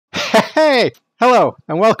Hey, hello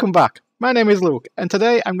and welcome back. My name is Luke and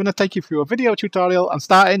today I'm going to take you through a video tutorial on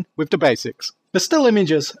starting with the basics. The still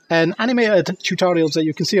images and animated tutorials that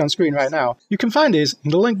you can see on screen right now, you can find these in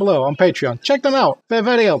the link below on Patreon. Check them out, they're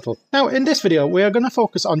very helpful. Now in this video we are going to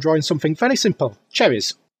focus on drawing something very simple,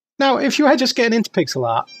 cherries. Now if you are just getting into pixel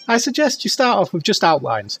art, I suggest you start off with just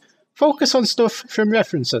outlines. Focus on stuff from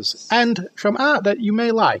references and from art that you may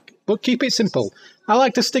like, but keep it simple. I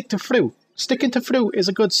like to stick to fruit. Sticking to fruit is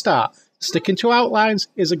a good start. Sticking to outlines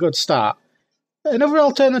is a good start. Another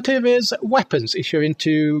alternative is weapons if you're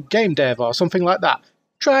into game dev or something like that.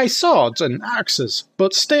 Try swords and axes,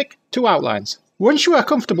 but stick to outlines. Once you are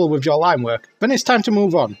comfortable with your line work, then it's time to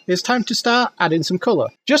move on. It's time to start adding some colour.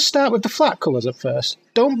 Just start with the flat colours at first.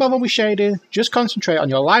 Don't bother with shading, just concentrate on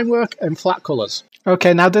your line work and flat colours.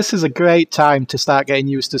 Okay, now this is a great time to start getting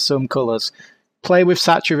used to some colours. Play with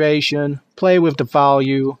saturation, play with the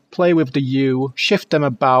value, play with the hue, shift them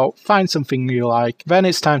about, find something you like. Then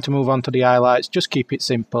it's time to move on to the highlights. Just keep it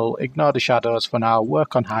simple, ignore the shadows for now,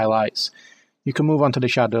 work on highlights. You can move on to the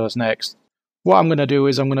shadows next. What I'm going to do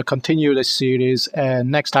is I'm going to continue this series, and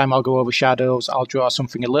next time I'll go over shadows, I'll draw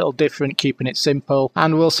something a little different, keeping it simple,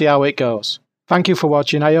 and we'll see how it goes. Thank you for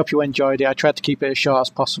watching, I hope you enjoyed it. I tried to keep it as short as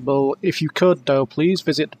possible. If you could though, please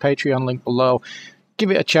visit the Patreon link below. Give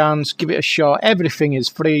it a chance, give it a shot, everything is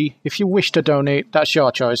free. If you wish to donate, that's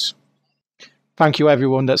your choice. Thank you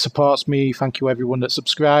everyone that supports me, thank you everyone that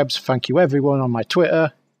subscribes, thank you everyone on my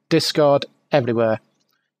Twitter, Discord, everywhere.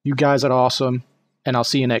 You guys are awesome, and I'll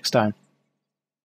see you next time.